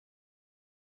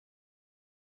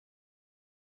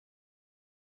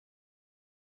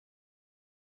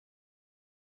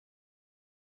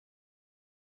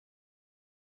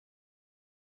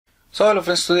So hello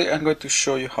friends, today I'm going to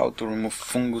show you how to remove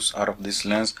fungus out of this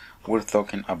lens. We're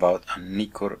talking about a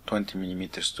Nikkor 20mm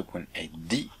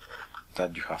 2.8D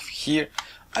that you have here.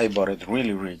 I bought it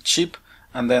really cheap,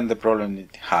 and then the problem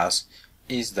it has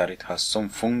is that it has some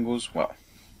fungus. Well,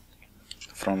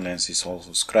 the front lens is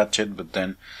also scratched, but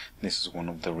then this is one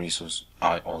of the reasons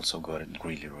I also got it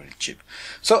really cheap.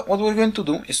 So what we're going to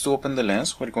do is to open the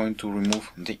lens. We're going to remove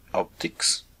the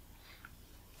optics.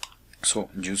 So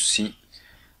you see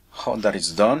how that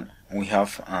is done. We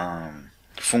have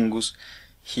fungus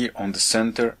here on the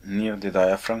center near the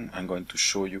diaphragm. I'm going to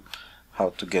show you how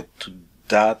to get to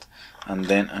that, and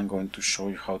then I'm going to show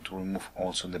you how to remove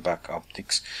also the back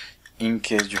optics in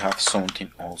case you have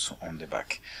something also on the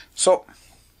back. So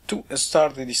to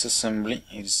start the disassembly,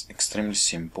 it is extremely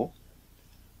simple.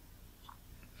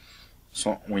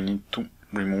 So we need to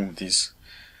remove this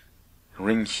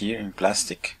ring here in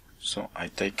plastic. So I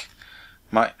take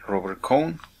my rubber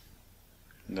cone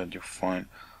that you find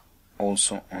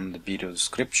also on the video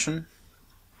description,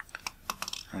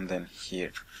 and then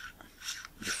here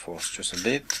you force just a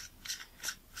bit,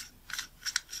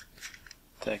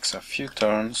 takes a few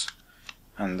turns,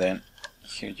 and then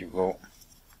here you go.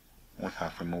 We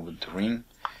have removed the ring.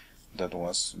 That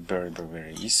was very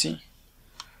easy.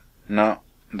 Now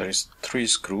there is 3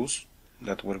 screws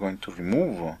that we're going to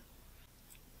remove.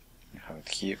 You have it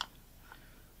here.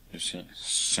 You see,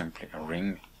 simply a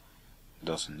ring,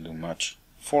 doesn't do much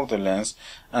for the lens,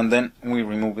 and then we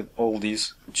remove all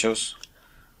these just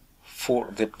for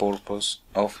the purpose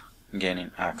of gaining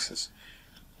access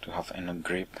to have enough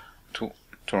grip to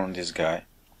turn this guy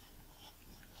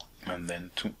and then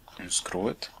to unscrew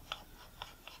it.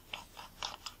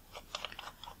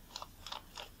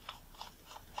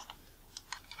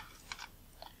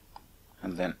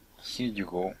 And then here you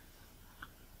go.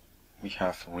 We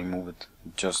have removed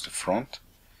just the front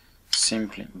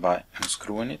simply by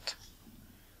unscrewing it.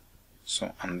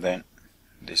 So, and then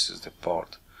this is the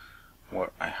part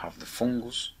where I have the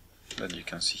fungus that you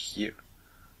can see here.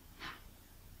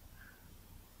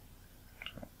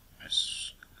 So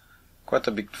it's quite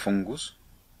a big fungus,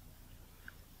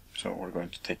 so we're going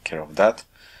to take care of that.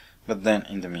 But then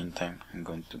in the meantime I'm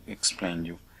going to explain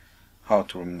you how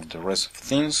to remove the rest of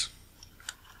things.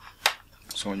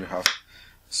 So you have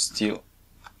still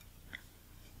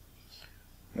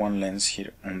one lens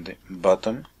here on the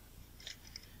bottom.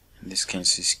 In this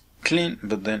case is clean,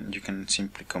 but then you can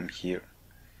simply come here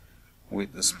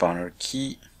with the spanner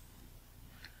key,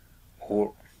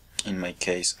 or in my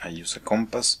case I use a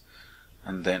compass,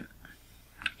 and then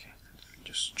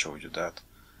just show you that.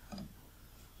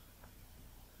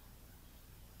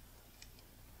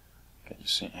 Okay, you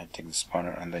see I take the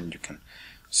spanner and then you can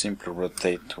simply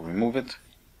rotate to remove it.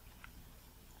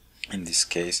 In this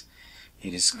case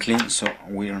it is clean, so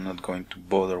we are not going to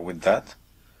bother with that,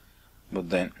 but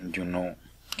then you know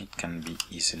it can be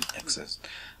easily accessed.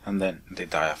 And then the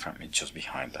diaphragm is just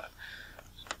behind that.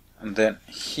 And then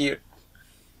here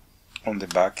on the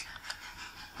back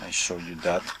I show you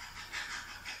that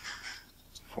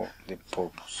for the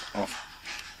purpose of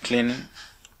cleaning.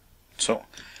 So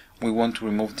we want to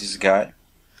remove this guy,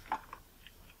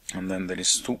 and then there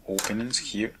is 2 openings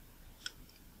here,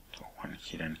 so one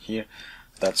here and here.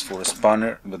 That's for a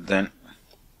spanner, but then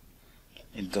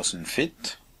it doesn't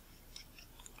fit,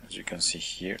 as you can see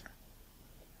here.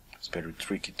 It's very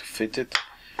tricky to fit it.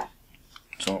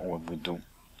 So what we do,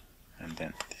 and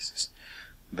then this is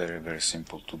very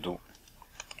simple to do,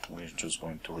 we're just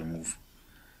going to remove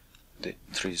the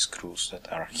 3 screws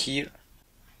that are here,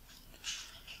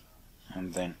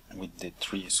 and then with the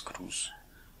 3 screws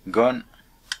gone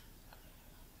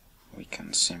we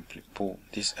can simply pull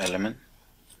this element.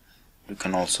 You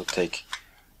can also take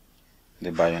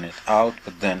the bayonet out,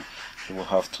 but then you will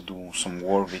have to do some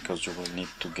work because you will need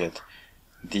to get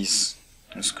these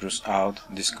screws out,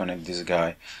 disconnect this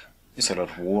guy. It's a lot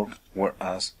of work,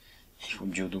 whereas if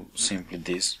you do simply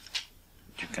this,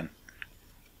 you can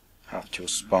have your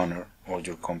spanner or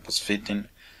your compass fitting,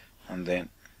 and then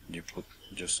you put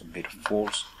just a bit of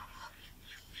force,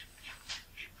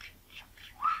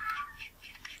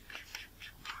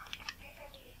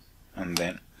 and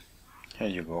then here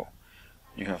you go.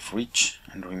 You have reached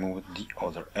and removed the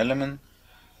other element,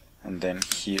 and then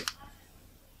here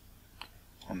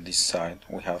on this side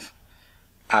we have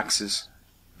access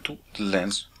to the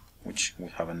lens, which we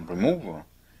haven't removed,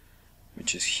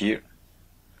 which is here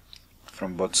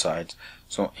from both sides.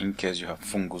 So in case you have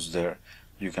fungus there,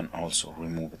 you can also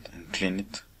remove it and clean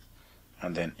it.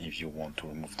 And then if you want to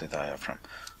remove the diaphragm,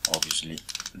 obviously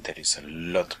there is a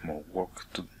lot more work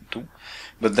to do,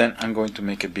 but then I'm going to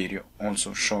make a video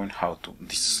also showing how to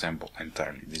disassemble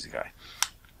entirely this guy.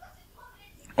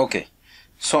 Okay,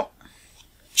 so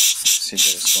see,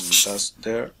 there is some dust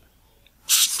there.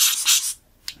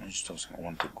 It just doesn't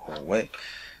want to go away,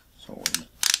 so we need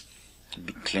to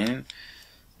be clean.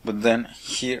 But then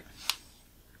here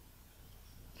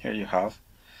you have,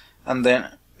 and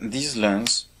then this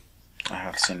lens, I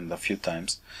have seen it a few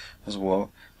times as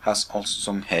well, has also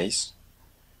some haze.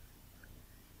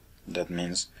 That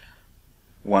means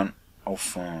one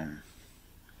of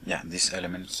this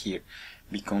element here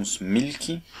becomes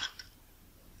milky.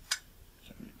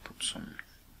 So let me put some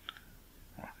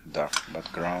dark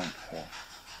background or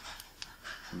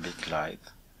big light.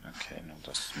 Okay, not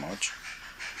as much.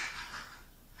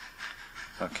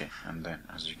 Okay, and then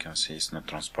as you can see, it's not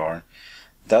transparent.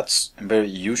 That's very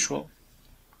usual.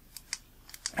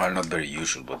 Well, not very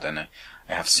usual, but then I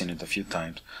have seen it a few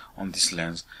times on this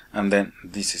lens. And then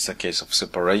this is a case of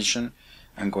separation.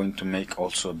 I'm going to make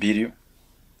also a video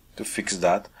to fix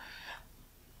that.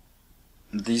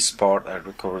 This part I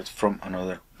recovered from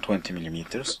another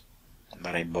 20mm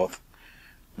that I bought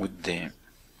with the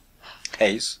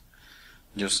case,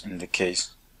 just in the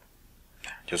case,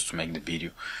 just to make the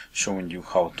video showing you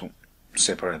how to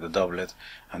separate the doublet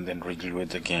and then reglue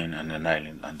it again and an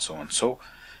island and so on. So,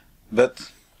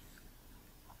 but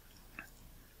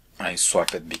I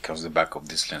swapped it because the back of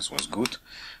this lens was good.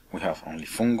 We have only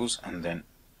Fungus, and then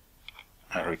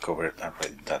I recovered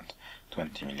already that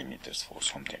 20mm for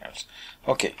something else.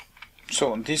 Okay,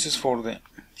 so this is for the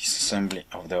disassembly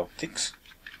of the optics.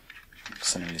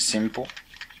 Extremely simple.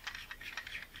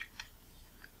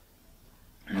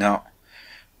 Now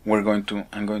I'm going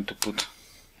to put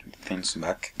the things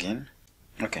back again.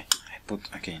 Okay, I put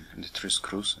again the 3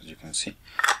 screws, as you can see.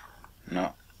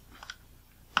 Now,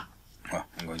 well,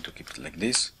 I'm going to keep it like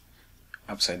this,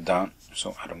 upside down,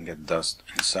 so I don't get dust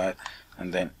inside,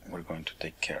 and then we're going to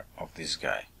take care of this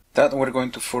guy. That we're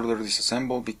going to further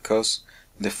disassemble because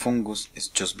the Fungus is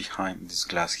just behind this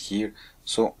glass here,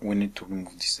 so we need to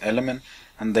remove this element.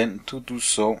 And then to do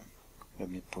so, let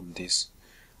me put this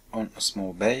on a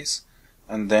small base,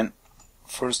 and then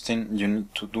first thing you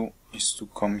need to do is to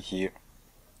come here,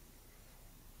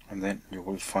 and then you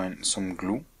will find some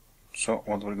glue. So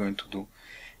what we're going to do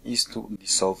is to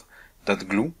dissolve that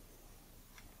glue.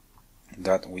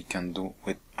 That we can do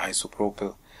with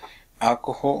isopropyl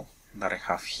alcohol that I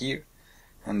have here,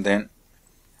 and then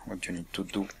what you need to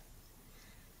do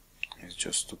is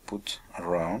just to put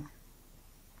around,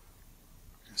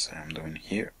 as I am doing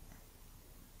here,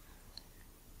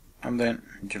 and then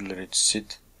you let it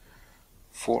sit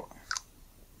for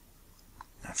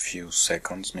a few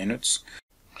seconds, minutes,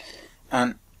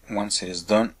 and once it is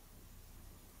done,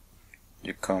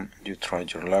 you try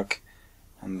your luck,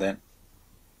 and then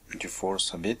you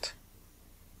force a bit,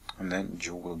 and then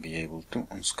you will be able to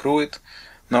unscrew it.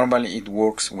 Normally it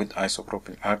works with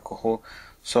isopropyl alcohol,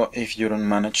 so if you don't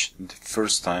manage the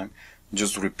first time,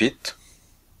 just repeat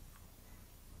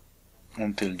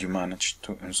until you manage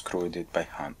to unscrew it by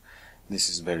hand. This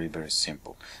is very, very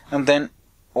simple. And then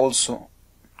also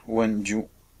when you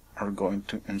are going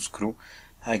to unscrew,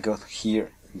 I got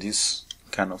here this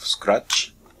kind of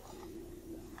scratch,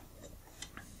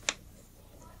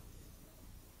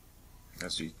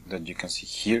 that you can see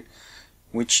here,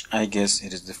 which I guess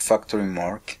it is the factory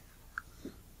mark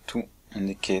to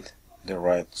indicate the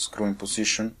right screwing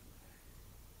position.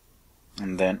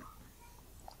 And then,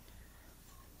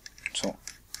 so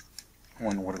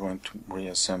when we're going to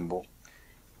reassemble,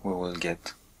 we will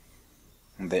get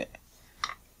the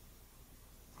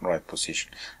right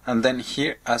position. And then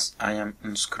here, as I am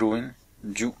unscrewing,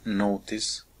 you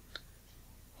notice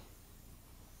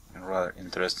a rather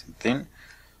interesting thing.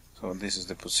 So this is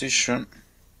the position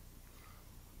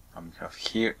I have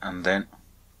here, and then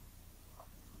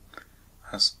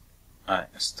as I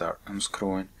start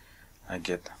unscrewing, I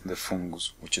get the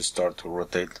Fungus, which start to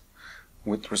rotate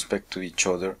with respect to each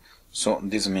other. So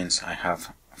this means I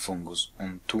have Fungus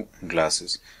on 2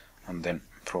 glasses, and then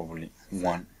probably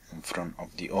one in front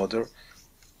of the other.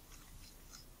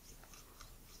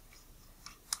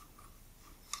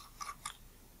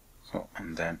 So,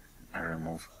 and then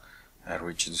I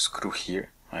reach the screw here.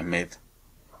 I made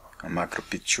a macro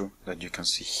picture that you can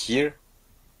see here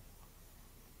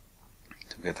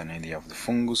to get an idea of the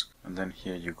Fungus, and then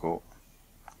here you go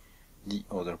the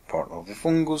other part of the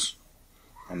Fungus,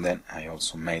 and then I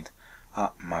also made a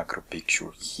macro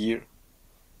picture here.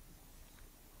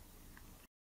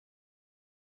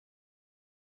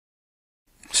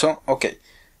 So okay,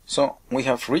 so we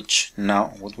have reached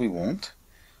now what we want,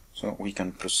 so we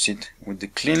can proceed with the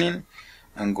cleaning.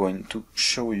 I'm going to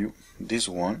show you this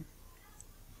one,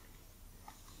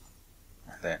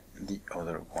 and then the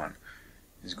other one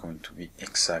is going to be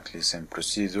exactly the same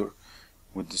procedure,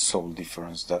 with the sole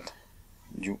difference that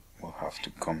you will have to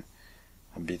come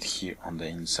a bit here on the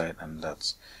inside, and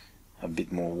that's a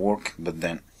bit more work, but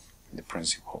then the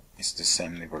principle is the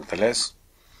same nevertheless.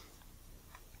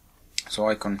 So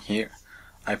I come here,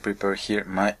 I prepare here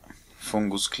my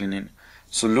fungus cleaning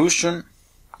solution,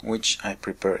 which I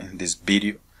prepare in this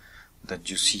video that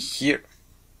you see here.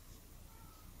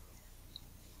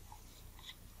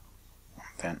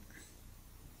 Then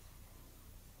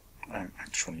I'm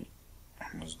actually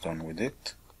almost done with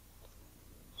it,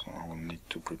 so I will need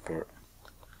to prepare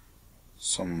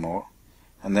some more,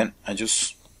 and then I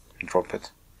just drop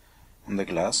it on the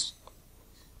glass.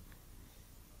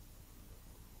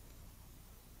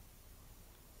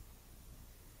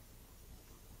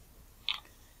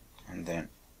 And then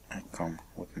I come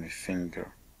with my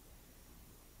finger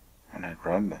and I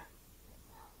rub.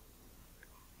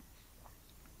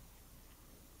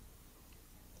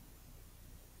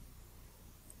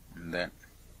 And then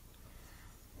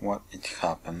what it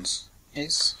happens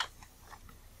is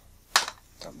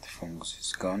that the fungus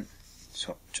is gone.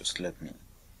 So just let me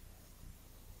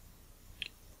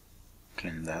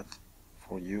clean that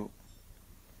for you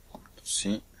to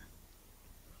see.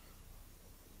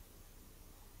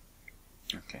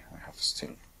 Okay, we have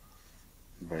still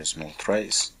very small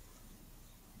trace.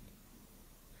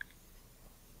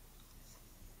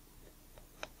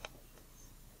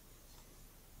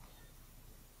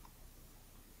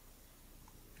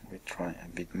 We try a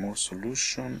bit more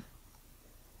solution.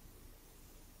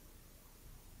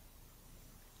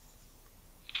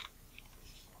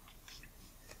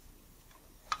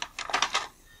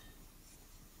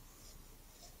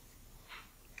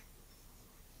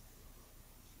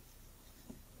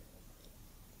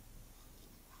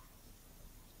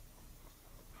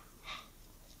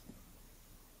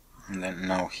 And then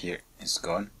now here is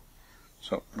gone.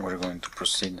 So we're going to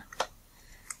proceed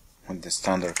with the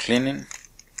standard cleaning.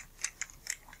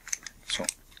 So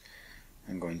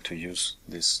I'm going to use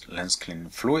this lens cleaning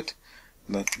fluid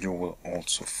that you will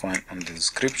also find in the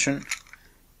description.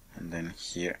 And then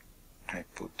here I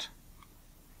put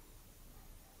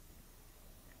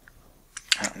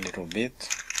a little bit,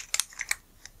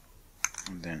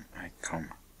 and then I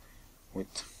come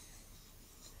with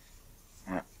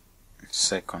a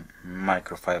second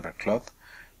microfiber cloth,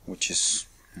 which is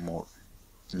more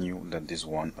new than this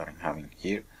one that I'm having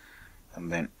here,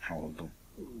 and then I will do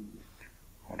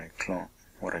what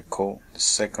I call the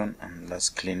second and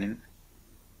last cleaning.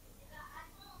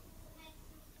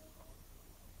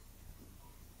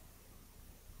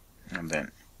 And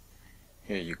then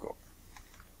here you go.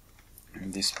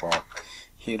 In this part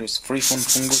here is free from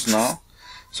fungus now.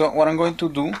 So what I'm going to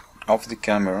do off the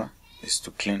camera is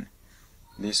to clean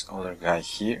this other guy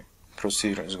here.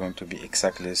 Procedure is going to be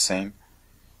exactly the same,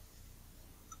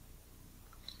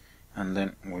 and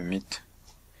then we meet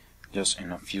just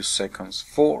in a few seconds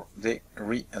for the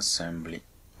reassembly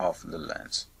of the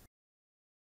lens.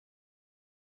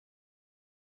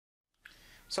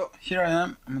 So here I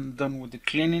am, I'm done with the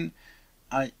cleaning.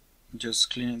 I just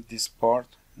cleaned this part,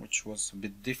 which was a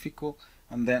bit difficult,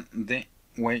 and then the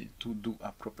way to do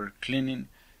a proper cleaning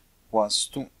was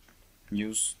to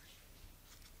use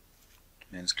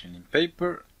lens cleaning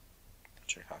paper,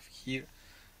 which I have here,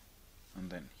 and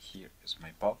then here is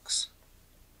my box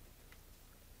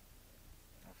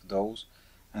of those,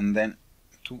 and then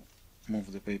to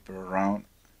move the paper around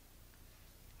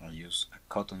I use a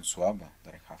cotton swab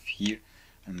that I have here,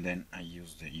 and then I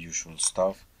use the usual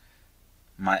stuff,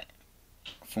 my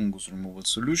fungus removal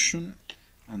solution,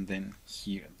 and then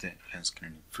here the lens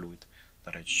cleaning fluid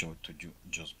that I showed to you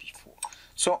just before.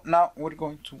 So now we're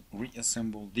going to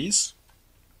reassemble this.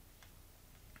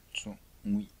 So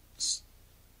we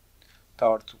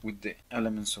start with the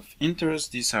elements of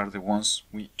interest. These are the ones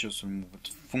we just removed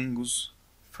fungus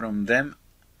from them.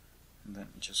 And then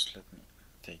just let me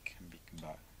take a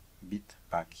bit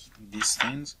back these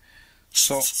things.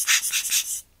 So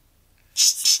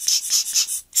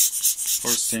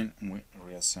first thing, we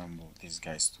reassemble these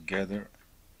guys together.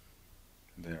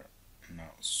 They're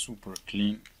now super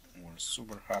clean. We're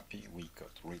super happy we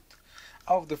got rid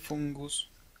of the fungus.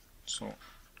 So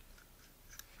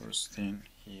first thing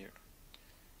here,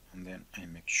 and then I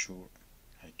make sure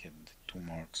I get the two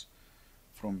marks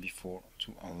from before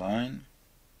to align.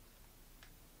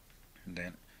 And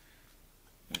then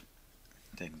we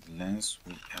take the lens.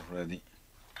 We are ready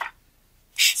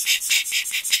to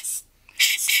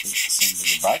assemble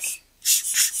the back.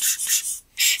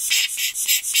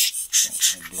 So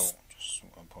I blow just to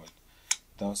avoid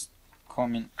dust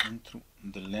coming into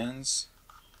the lens,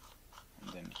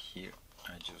 and then here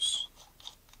I just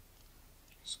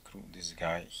unscrew this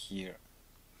guy here.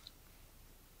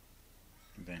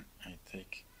 Then I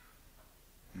take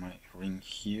my ring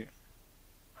here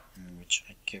in which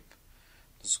I kept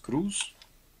the screws.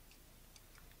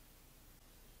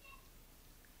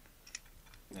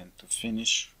 Then to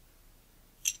finish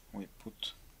we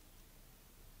put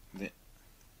the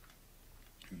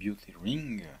beauty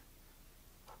ring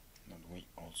that we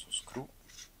also screw.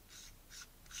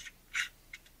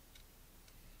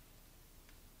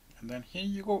 And then here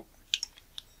you go.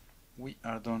 We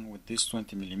are done with this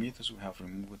 20 millimeters. We have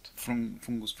removed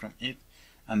fungus from it,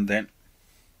 and then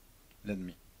let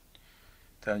me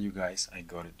tell you guys, I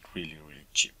got it really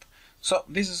cheap. So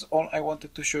this is all I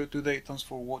wanted to show you today. Thanks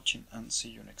for watching and see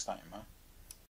you next time.